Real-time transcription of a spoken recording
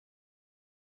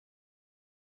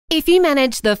If you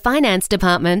manage the finance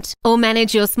department or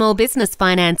manage your small business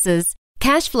finances,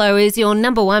 cash flow is your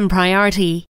number one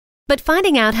priority. But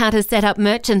finding out how to set up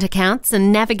merchant accounts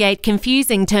and navigate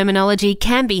confusing terminology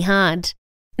can be hard.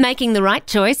 Making the right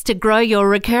choice to grow your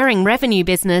recurring revenue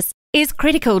business is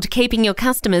critical to keeping your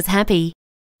customers happy.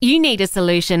 You need a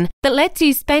solution that lets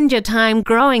you spend your time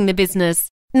growing the business,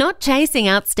 not chasing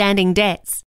outstanding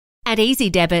debts. At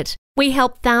Ezidebit, we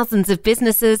help thousands of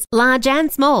businesses, large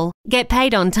and small, get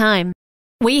paid on time.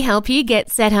 We help you get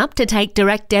set up to take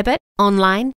direct debit,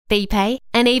 online, BPay,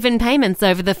 and even payments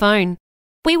over the phone.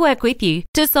 We work with you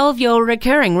to solve your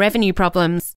recurring revenue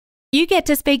problems. You get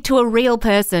to speak to a real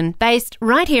person based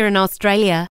right here in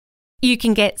Australia. You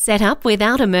can get set up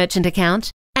without a merchant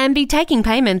account and be taking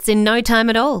payments in no time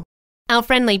at all. Our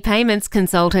friendly payments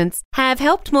consultants have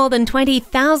helped more than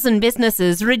 20,000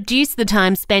 businesses reduce the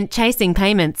time spent chasing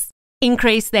payments,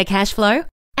 increase their cash flow,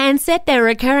 and set their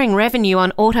recurring revenue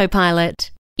on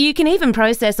autopilot. You can even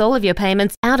process all of your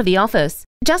payments out of the office,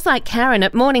 just like Karen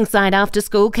at Morningside After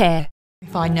School Care.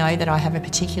 If I know that I have a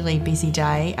particularly busy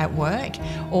day at work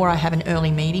or I have an early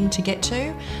meeting to get to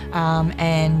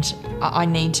and I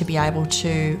need to be able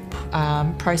to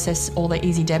process all the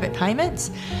Ezidebit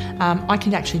payments, I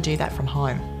can actually do that from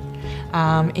home.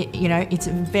 It's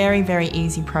a very, very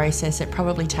easy process. It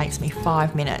probably takes me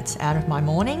 5 minutes out of my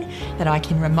morning that I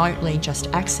can remotely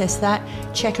just access that,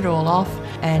 check it all off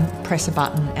and press a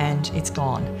button and it's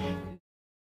gone.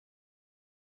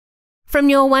 From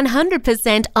your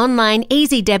 100% online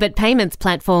Ezidebit payments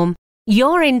platform,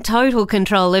 you're in total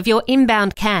control of your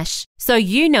inbound cash, so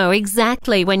you know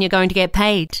exactly when you're going to get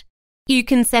paid. You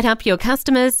can set up your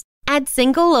customers, add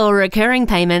single or recurring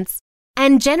payments,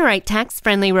 and generate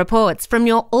tax-friendly reports from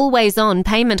your always-on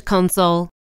payment console.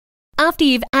 After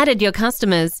you've added your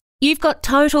customers, you've got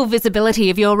total visibility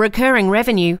of your recurring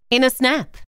revenue in a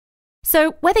snap.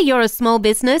 So whether you're a small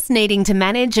business needing to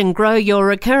manage and grow your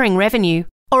recurring revenue,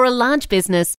 or a large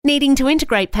business needing to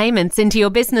integrate payments into your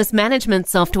business management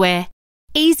software,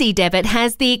 Ezidebit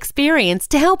has the experience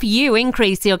to help you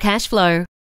increase your cash flow.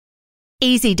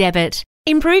 Ezidebit,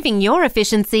 improving your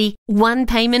efficiency one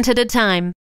payment at a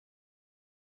time.